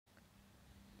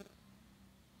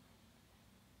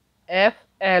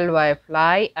FLY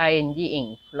fly ing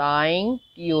ing flying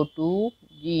TO2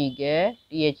 G गे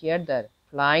THER दर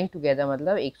flying together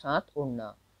मतलब एक साथ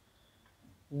उड़ना.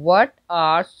 What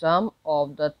are some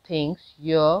of the things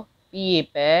your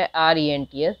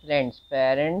PARENTS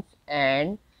parents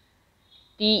and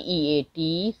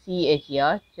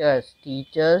TEACHER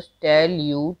teachers tell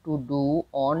you to do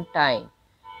on time?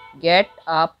 Get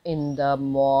up in the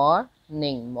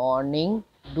morning,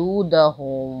 do the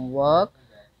homework,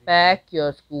 pack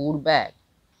your school bag.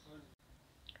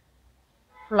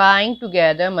 Flying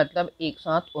together मतलब एक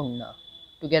साथ उड़ना.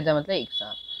 Together मतलब एक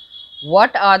साथ.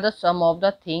 What are the some of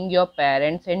the things your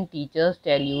parents and teachers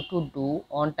tell you to do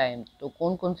on time? तो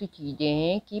कौन कौन सी चीज़ें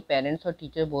हैं कि पेरेंट्स और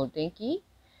टीचर बोलते हैं कि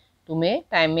तुम्हें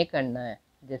टाइम में करना है.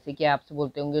 जैसे कि आपसे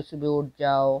बोलते होंगे सुबह उठ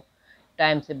जाओ,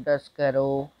 टाइम से ब्रश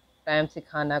करो, टाइम से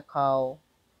खाना खाओ,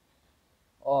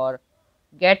 और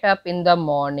get up in the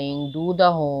morning, do the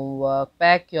homework,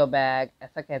 pack your bag,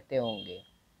 ऐसा कहते होंगे.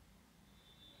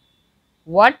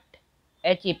 What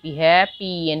HAP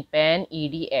happy and pen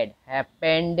ED ed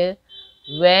happened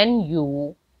when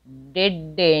you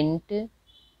didn't,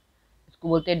 इसको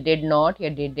बोलते हैं did not या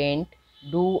didn't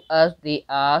do as they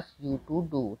asked you to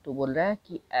do. तो बोल रहा है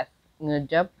कि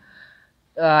जब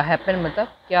happen मतलब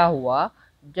क्या हुआ,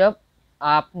 जब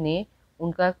आपने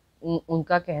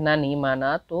उनका कहना नहीं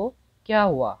माना तो क्या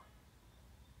हुआ.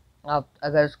 आप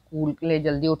अगर स्कूल के लिए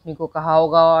जल्दी उठने को कहा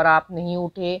होगा और आप नहीं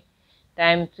उठे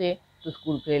टाइम से तो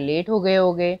स्कूल के लिए लेट हो गए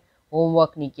होगे.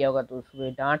 होमवर्क नहीं किया होगा तो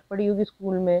उसमें डांट पड़ी होगी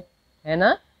स्कूल में, है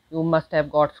ना. You must have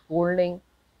got scolding.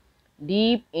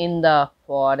 Deep in the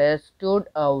forest stood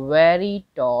a very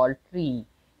tall tree.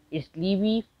 It's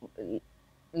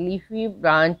leafy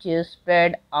branches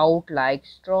spread out like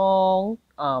strong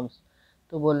arms.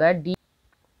 तो बोल रहा है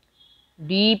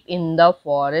deep in the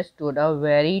forest stood a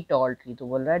very tall tree. तो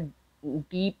बोल रहा है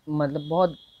deep मतलब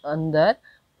बहुत अंदर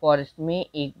फॉरेस्ट में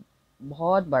एक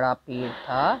बहुत बड़ा पेड़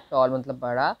था. टॉल मतलब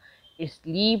बड़ा. It's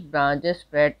leaf branches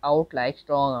spread out like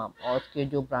strong arm. और उसके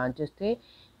जो ब्रांचेस थे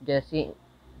जैसे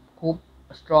खूब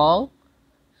स्ट्रॉन्ग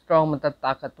मतलब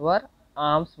ताकतवर,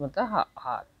 आर्म्स मतलब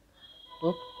हाथ.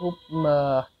 तो खूब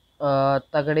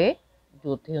तगड़े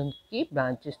जो थे उनकी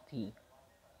ब्रांचेस थी.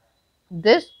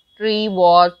 This tree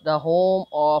was the home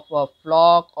of a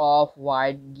flock of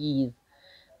wild geese.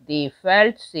 They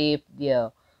felt safe there.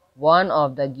 One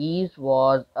of the geese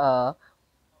was a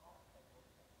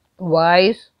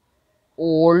wise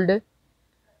old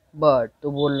bird.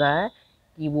 तो बोल रहा है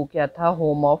कि वो क्या था,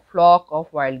 home of flock of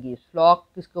wild गीस. फ्लॉक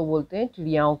किसको बोलते हैं,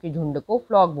 चिड़ियाओं के झुंड को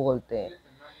फ्लॉक बोलते हैं.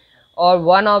 और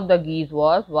one of the गीज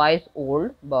was vice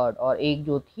old bird. और एक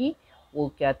जो थी वो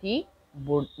क्या थी,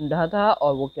 बूढ़ा था.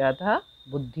 और वो क्या था,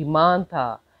 बुद्धिमान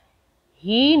था.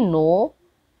 ही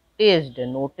नोटिस्ड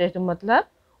मतलब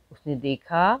उसने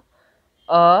देखा.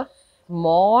 A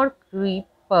small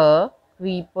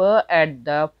creeper at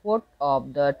the foot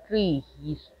of the tree.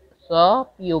 He saw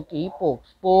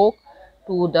spoke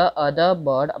to the other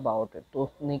bird about it. तो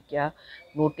उसने क्या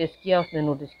नोटिस किया, उसने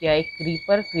नोटिस किया एक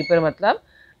क्रीपर मतलब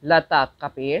लता का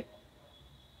पेड़.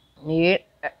 ये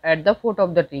at the foot of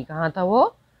the tree, कहाँ था वो,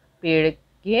 पेड़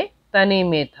के तने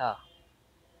में था.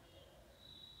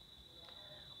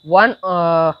 One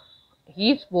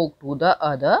he spoke to the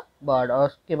other bird. और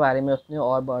उसके बारे में उसने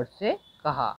और बर्ड से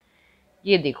कहा.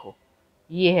 ये देखो,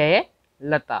 ये है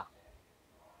लता,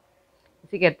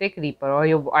 इसे कहते हैं क्रीपर. और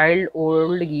ये वाइल्ड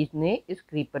ओल्ड गीस ने इस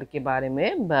क्रीपर के बारे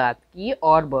में बात की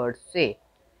और बर्ड से.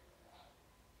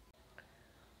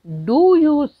 Do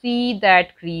you see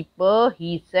that creeper,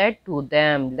 he said to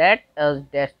them, let us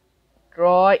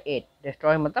destroy it.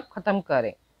 Destroy मतलब खत्म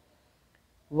करें.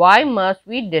 Y must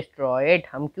we destroy it,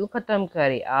 हम क्यों खत्म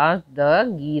करें. आज द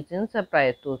गीस इन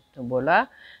सरप्राइज. तो उसने बोला,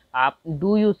 आप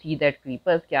do you see that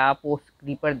creeper, क्या आप उस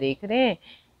क्रीपर देख रहे हैं.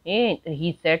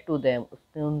 ही सेड टू देम,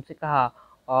 उसने उनसे कहा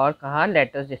और कहा,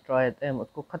 लेट अस डिस्ट्रॉय देम,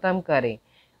 उसको ख़त्म करें.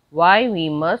 वाई वी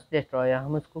मस्ट डिस्ट्रॉय,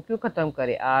 हम उसको क्यों ख़त्म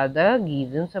करें. आर द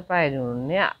गीज इन सरप्राइज,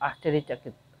 उन्होंने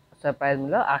आश्चर्यचकित, सरप्राइज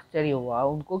मतलब आश्चर्य हुआ,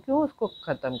 उनको क्यों उसको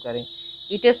ख़त्म करें.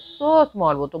 इट इज़ सो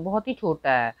स्मॉल, वो तो बहुत ही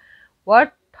छोटा है.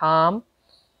 What harm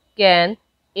can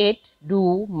it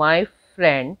do my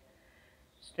friend,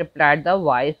 replied the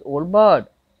wise old bird.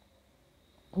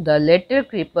 The little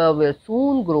creeper will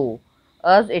soon grow.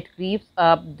 As it creeps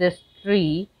up this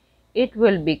tree, it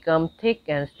will become thick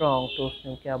and strong. तो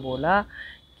उसने क्या बोला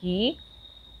कि,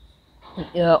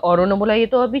 और उन्होंने बोला ये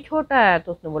तो अभी छोटा है.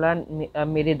 तो उसने बोला,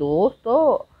 मेरे दोस्त,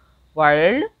 तो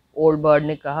वाइल्ड ओल्ड बर्ड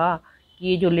ने कहा कि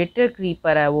ये जो लिटिल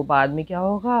क्रीपर है वो बाद में क्या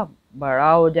होगा,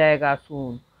 बड़ा हो जाएगा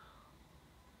सून,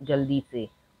 जल्दी से,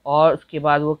 और उसके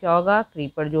बाद वो क्या होगा,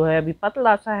 क्रीपर जो है अभी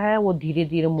पतला सा है, वो धीरे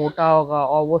धीरे मोटा होगा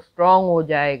और वो स्ट्रांग हो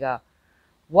जाएगा।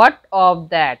 What of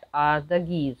that are the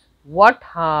geese? What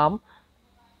harm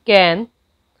can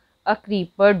a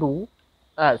creeper do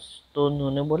us? तो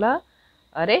उन्होंने बोला,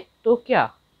 अरे तो क्या,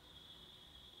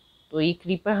 तो ये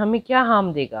क्रीपर हमें क्या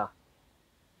हार्म देगा।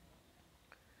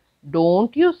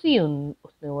 डोंट यू सी,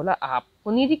 उसने बोला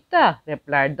आपको नहीं दिखता।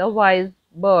 रिप्लाइड द वाइज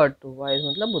बर्ड, तो वाइज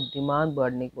मतलब बुद्धिमान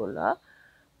बर्ड ने बोला,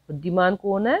 बुद्धिमान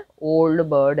कौन है, ओल्ड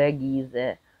बर्ड है, गीज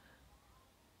है।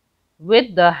 With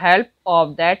the help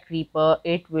of that creeper,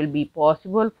 it will be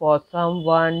possible for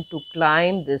someone to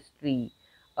climb this tree.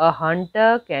 A hunter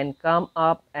can come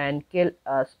up and kill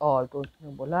us all. तो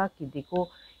उसने बोला कि देखो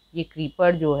ये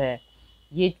क्रीपर जो है,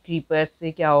 ये क्रीपर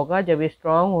से क्या होगा, जब ये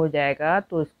स्ट्रांग हो जाएगा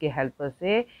तो इसके हेल्प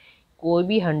से कोई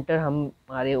भी हंटर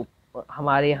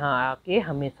हमारे यहाँ आके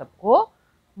हमें सबको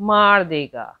मार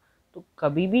देगा। तो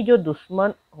कभी भी जो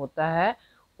दुश्मन होता है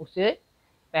उसे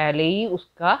पहले ही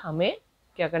उसका हमें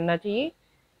क्या करना चाहिए,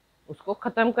 उसको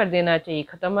ख़त्म कर देना चाहिए।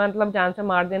 ख़त्म मतलब जान से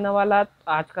मार देने वाला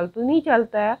आजकल तो नहीं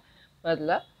चलता है,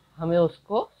 मतलब हमें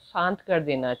उसको शांत कर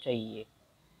देना चाहिए।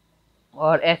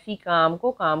 और ऐसी काम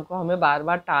को हमें बार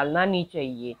बार टालना नहीं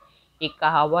चाहिए। एक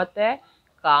कहावत है,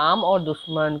 काम और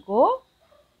दुश्मन को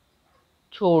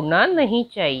छोड़ना नहीं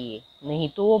चाहिए, नहीं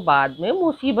तो वो बाद में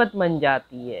मुसीबत बन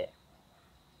जाती है।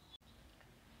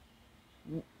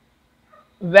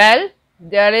 Well,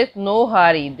 there is no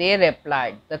hurry, they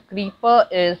replied. The creeper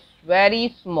is very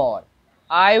small.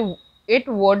 It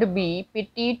would be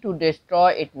pity to destroy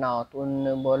it now. तो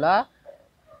उन्होंने बोला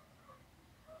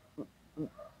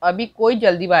अभी कोई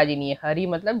जल्दीबाजी नहीं है, हरी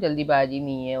मतलब जल्दीबाजी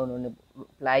नहीं है, उन्होंने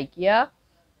रिप्लाई किया।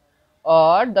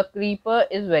 और the creeper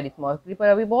is very small, creeper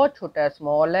अभी बहुत छोटा है,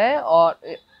 स्मॉल है, और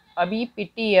अभी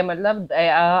पिटी है मतलब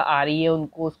दया आ रही है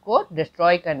उनको उसको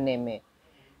डिस्ट्रॉय करने में।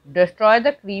 Destroy the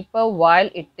creeper while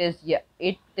it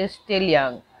is still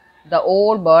young, the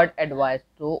old bird advice.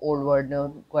 तो ओल्ड बर्ड ने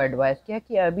उनको एडवाइस किया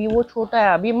कि अभी वो छोटा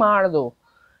है, अभी मार दो,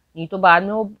 नहीं तो बाद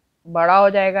में वो बड़ा हो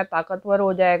जाएगा, ताकतवर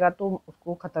हो जाएगा, तो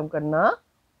उसको ख़त्म करना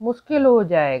मुश्किल हो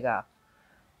जाएगा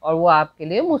और वो आपके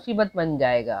लिए मुसीबत बन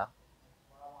जाएगा।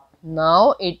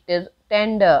 Now it is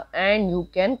tender and you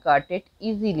can cut it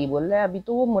easily, बोल रहे हैं अभी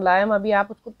तो वो मुलायम, अभी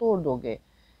आप उसको तोड़ दोगे।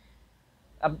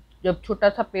 अब जब छोटा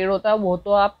सा पेड़ होता है वो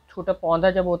तो आप, छोटा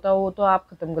पौधा जब होता है वो तो आप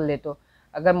ख़त्म कर लेते हो।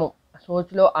 अगर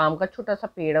सोच लो आम का छोटा सा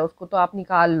पेड़ है, उसको तो आप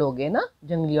निकाल लोगे ना,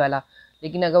 जंगली वाला,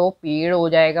 लेकिन अगर वो पेड़ हो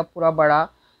जाएगा पूरा बड़ा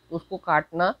तो उसको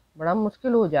काटना बड़ा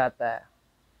मुश्किल हो जाता है।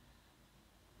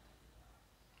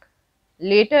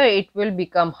 Letter it will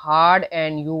become hard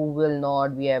and you will not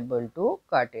be able to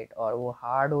cut it, और वो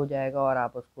हार्ड हो जाएगा और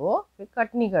आप उसको फिर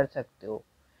कट नहीं कर सकते हो।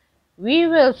 We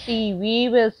will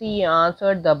see,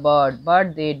 answered the bird,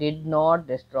 but they did not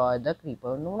destroy the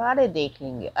creeper. No, अरे देख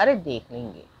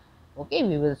लेंगे, okay,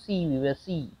 we will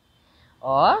see,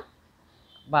 और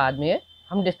बाद में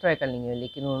हम डिस्ट्रॉय कर लेंगे,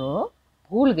 लेकिन उन्होंने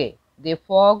भूल गए, they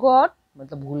forgot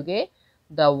मतलब भूल गए,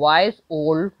 the wise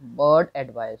old bird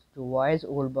advice, जो वाइज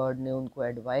ओल्ड बर्ड ने उनको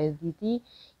एडवाइस दी थी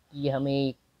कि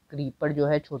हमें क्रीपर जो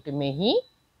है छोटे में ही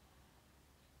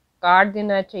काट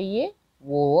देना चाहिए,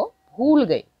 वो भूल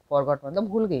गए। फॉरगॉट मतलब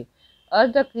भूल गई। As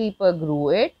the creeper grew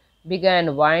it began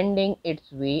winding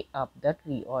its way up the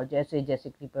tree, और जैसे जैसे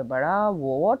क्रीपर बढ़ा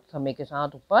वो समय के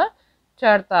साथ ऊपर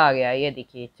चढ़ता आ गया। ये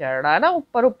देखिए चढ़ रहा ना,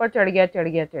 ऊपर ऊपर चढ़ गया।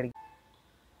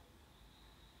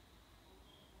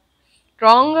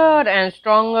 Stronger and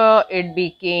stronger it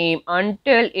became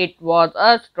until it was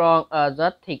as strong as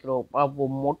a thick rope. अब वो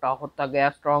मोटा होता गया,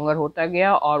 स्ट्रॉन्गर होता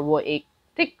गया और वो एक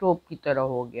थिक रोप की तरह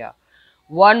हो गया।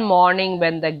 One morning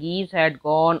when the geese had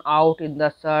gone out in the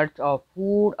search of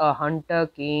food, a hunter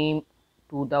came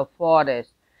to the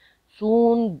forest.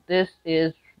 Soon this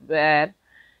is where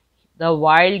the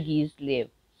wild geese live,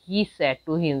 he said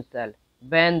to himself.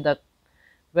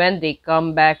 When they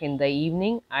come back in the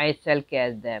evening, I shall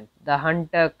catch them. The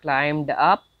hunter climbed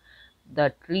up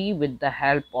the tree with the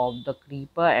help of the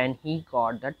creeper and he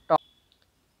got the top.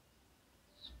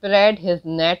 Spread his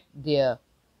net there.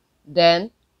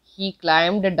 Then he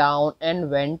climbed down and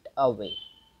went away.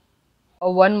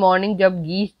 और one morning जब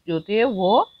गीस जो थे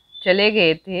वो चले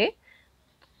गए थे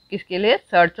किसके लिए,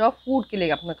 सर्च ऑफ फूड के लिए,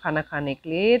 अपना खाना खाने के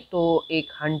लिए, तो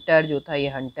एक हंटर जो था, ये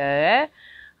हंटर है,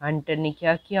 हंटर ने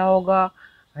क्या किया होगा,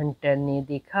 हंटर ने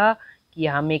देखा कि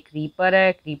यहाँ में क्रीपर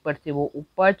है, क्रीपर से वो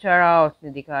ऊपर चढ़ा, उसने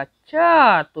देखा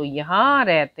अच्छा तो यहाँ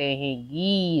रहते हैं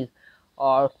गीस,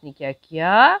 और उसने क्या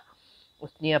किया,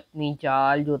 उसने अपनी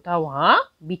जाल जो था वहाँ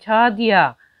बिछा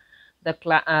दिया।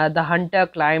 द हंटर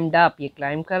क्लाइम्ड अप, ये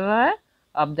क्लाइम कर रहा है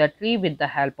अब the tree with the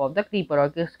help of the creeper, और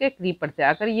किसके, क्रीपर से।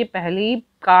 अगर ये पहले ही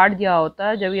काट दिया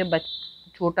होता, जब ये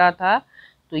छोटा था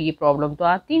तो ये प्रॉब्लम तो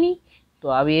आती नहीं, तो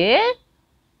अब ये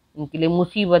इनके लिए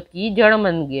मुसीबत की जड़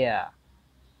बन गया।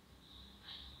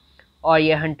 और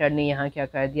ये हंटर ने यहाँ क्या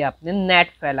कर दिया, अपने नेट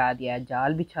फैला दिया,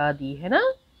 जाल बिछा दी है ना।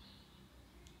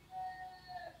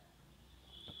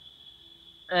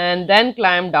 एंड देन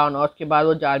क्लाइम डाउन, और उसके बाद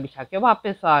वो जाल बिछा के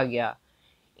वापस आ गया।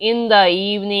 In the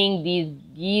evening these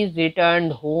geese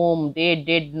returned home, they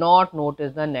did not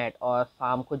notice the net, और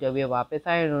शाम को जब ये वापस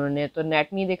आए उन्होंने तो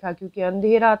नेट नहीं देखा क्योंकि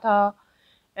अंधेरा था।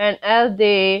 And as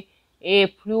they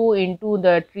flew into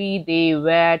the tree they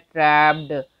were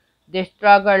trapped, they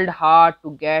struggled hard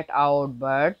to get out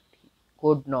but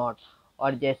could not।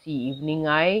 और जैसी इवनिंग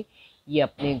आए ये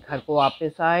अपने घर को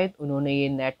वापस आए, उन्होंने ये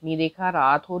नेट नहीं देखा,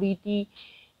 रात हो रही थी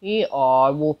ये,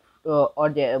 और वो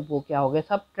क्या हो गए,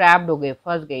 सब ट्रैप्ड हो गए,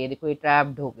 फंस गए। ये देखो ये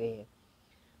ट्रैप्ड हो गए हैं।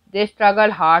 They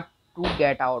struggle hard to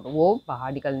get out, वो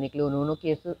बाहर निकलने के लिए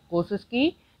उन्होंने कोशिश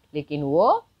की लेकिन वो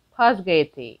फंस गए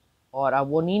थे और अब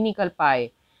वो नहीं निकल पाए।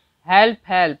 Help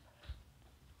help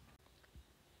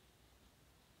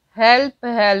help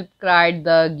help cried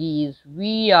the geese,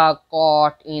 we are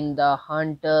caught in the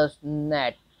hunters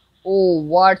net, oh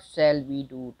what shall we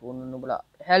do. तो उन्होंने बोला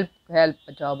हेल्प हेल्प,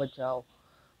 बचाओ बचाओ।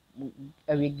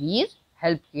 अब ये गीज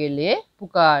हेल्प के लिए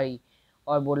पुकारी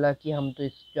और बोला कि हम तो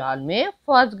इस जाल में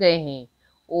फंस गए हैं।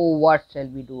 Oh what shall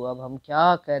we do, अब हम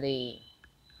क्या करें।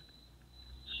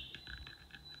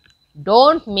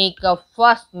 डोंट मेक अ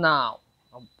फस नाउ,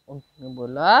 अब उसने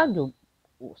बोला, जो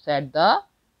said the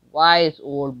wise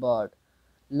old bird,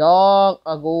 long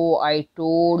ago I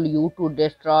told you to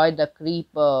destroy the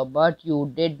creeper but you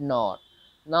did not,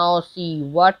 now see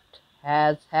what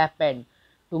has happened,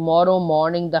 tomorrow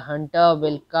morning the hunter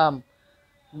will come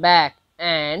back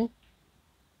and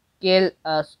kill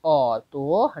us all।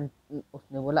 तो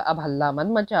उसने बोला अब हल्ला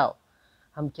मत मचाओ,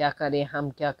 हम क्या करें हम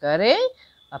क्या करें।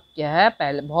 अब क्या है,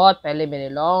 पहले बहुत पहले मैंने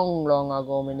लॉन्ग लॉन्ग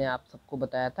अगो मैंने आप सबको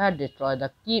बताया था डिस्ट्रॉय द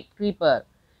क्रीपर,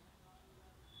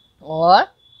 और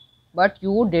बट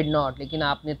यू डिड नॉट, लेकिन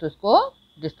आपने तो इसको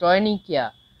डिस्ट्रॉय नहीं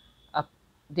किया। अब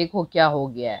देखो क्या हो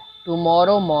गया है,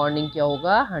 टुमारो मॉर्निंग क्या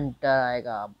होगा, हंटर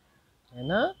आएगा अब, है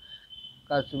ना।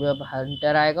 कल सुबह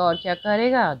हंटर आएगा और क्या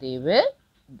करेगा, they will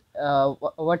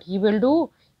what he will do,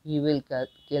 he will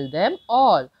kill them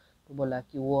all. तो बोला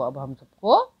कि वो अब हम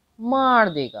सबको मार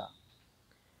देगा।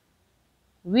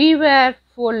 We were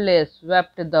foolish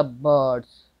wept the birds,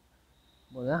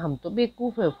 बोला हम तो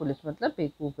बेवकूफ़ है, फुलिश मतलब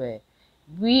बेवकूफ़ है।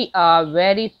 We are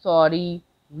very sorry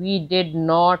we did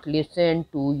not listen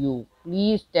to you,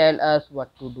 please tell us what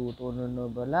to do. तो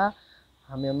उन्होंने बोला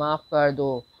हमें माफ़ कर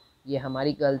दो, ये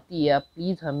हमारी गलती है,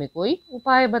 प्लीज़ हमें कोई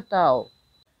उपाय बताओ।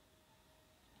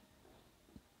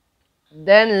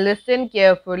 Then listen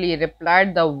carefully,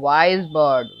 replied the wise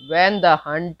bird. When the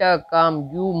hunter comes,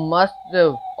 you must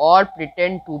all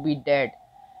pretend to be dead.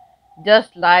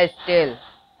 Just lie still.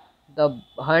 The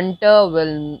hunter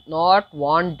will not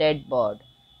want dead bird.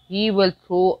 He will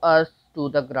throw us to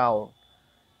the ground.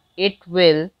 It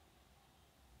will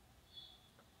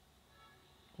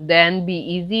then be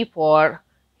easy for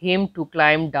him to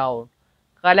climb down,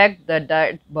 collect the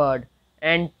dead bird,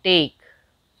 and take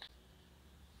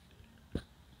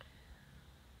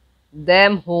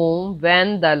them home.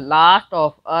 When the last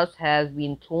of us has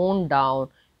been thrown down,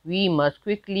 we must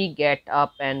quickly get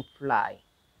up and fly।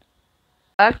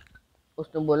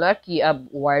 उसने बोला कि अब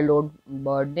wild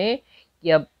bird ने कि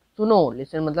अब सुनो,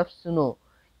 listen मतलब सुनो,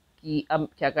 कि अब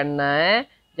क्या करना है,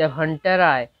 जब हंटर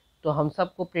आए तो हम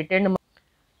सबको प्रिटेंड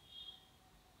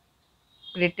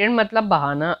मतलब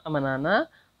बहाना बनाना,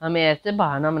 हमें ऐसे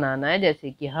बहाना बनाना है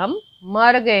जैसे कि हम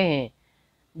मर गए हैं।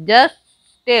 जस्ट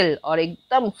स्टिल, और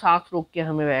एकदम सांस रोक के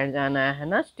हमें बैठ जाना है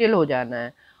ना, स्टिल हो जाना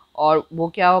है। और वो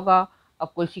क्या होगा,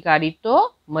 अब कोई शिकारी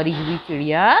तो मरी हुई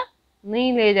चिड़िया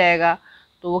नहीं ले जाएगा,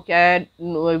 तो वो क्या है,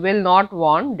 will not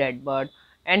want dead bird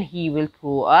and he will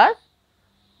throw us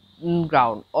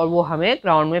ground, और वो हमें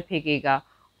ग्राउंड में फेंकेगा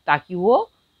ताकि वो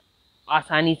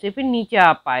आसानी से फिर नीचे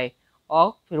आ पाए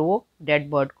और फिर वो डेड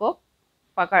बर्ड को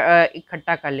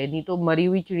इकट्ठा कर ले। नहीं तो मरी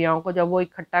हुई चिड़ियाओं को जब वो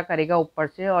इकट्ठा करेगा ऊपर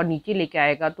से और नीचे लेके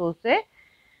आएगा तो उससे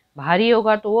भारी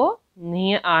होगा, तो वो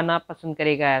नहीं आना पसंद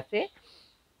करेगा। ऐसे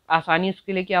आसानी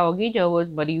उसके लिए क्या होगी, जब वो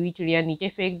मरी हुई चिड़िया नीचे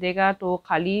फेंक देगा तो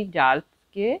खाली जाल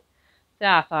के से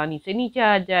आसानी से नीचे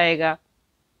आ जाएगा,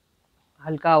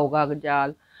 हल्का होगा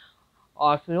जाल,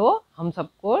 और फिर वो हम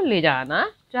सबको ले जाना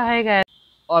चाहेगा।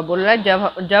 और बोल रहा है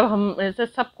जब जब हम ऐसे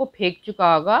सबको फेंक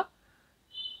चुका होगा,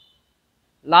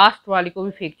 लास्ट वाले को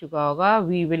भी फेंक चुका होगा,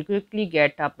 we will quickly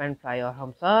get up and fly, और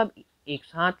हम सब एक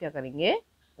साथ क्या करेंगे,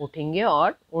 उठेंगे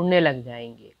और उड़ने लग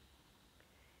जाएंगे।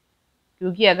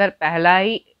 क्योंकि अगर पहला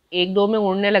ही एक दो में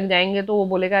उड़ने लग जाएंगे तो वो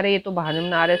बोलेगा अरे ये तो बहाने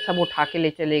बना रहे, सब उठा के ले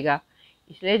चलेगा।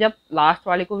 इसलिए जब लास्ट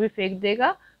वाले को भी फेंक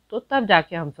देगा तो तब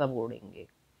जाके हम सब उड़ेंगे।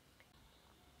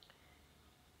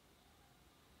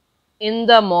 In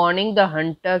the morning the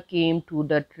hunter came to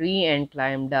the tree and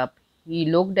climbed up. He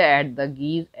looked at the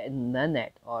geese in the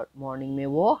net. और मॉर्निंग में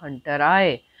वो हंटर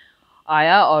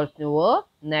आया और उसने वो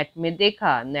नेट में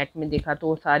देखा। नेट में देखा तो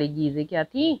वो सारी गीजें क्या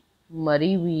थी,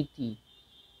 मरी हुई थी।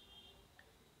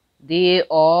 They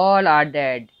all are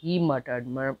dead, he muttered.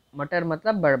 मटर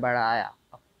मतलब बड़बड़ाया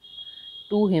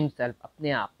to himself,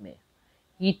 अपने आप में।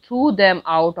 He threw them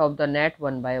out of the net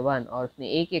one by one. और उसने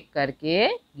एक एक करके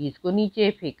गीज को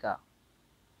नीचे फेंका।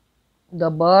 The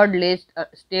bird lay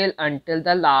still until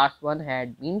the last one had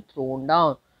been thrown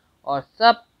down. और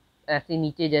सब ऐसे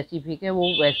नीचे जैसी फेंके वो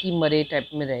वैसी मरे टाइप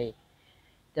में रहे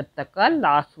जब तक का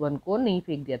लास्ट वन को नहीं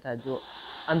फेंक दिया था, जो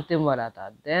अंतिम वाला था।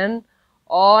 Then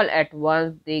all at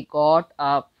once they got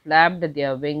up, flapped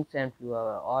their wings and flew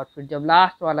away. और फिर जब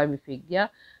लास्ट वाला भी फेंक दिया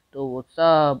तो वो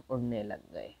सब उड़ने लग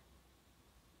गए।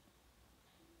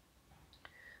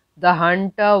 The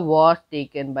hunter was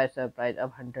taken by surprise.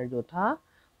 अब हंटर जो था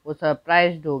वो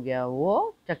सरप्राइज्ड हो गया,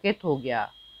 वो चकित हो गया।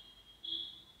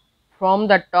 From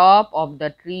the top of the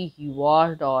tree he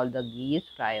watched all the geese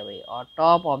fly away. और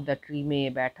टॉप ऑफ द ट्री में ये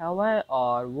बैठा हुआ है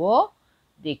और वो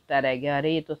देखता रह गया,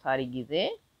 अरे ये तो सारी गीजें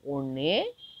उड़ने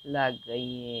लग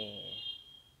गई हैं।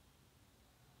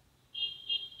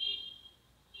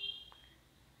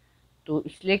 तो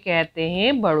इसलिए कहते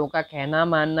हैं बड़ों का कहना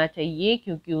मानना चाहिए,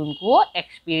 क्योंकि उनको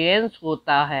एक्सपीरियंस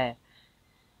होता है।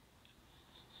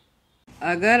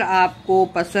 अगर आपको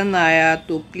पसंद आया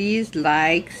तो प्लीज़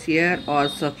लाइक, शेयर और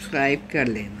सब्सक्राइब कर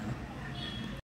लेना।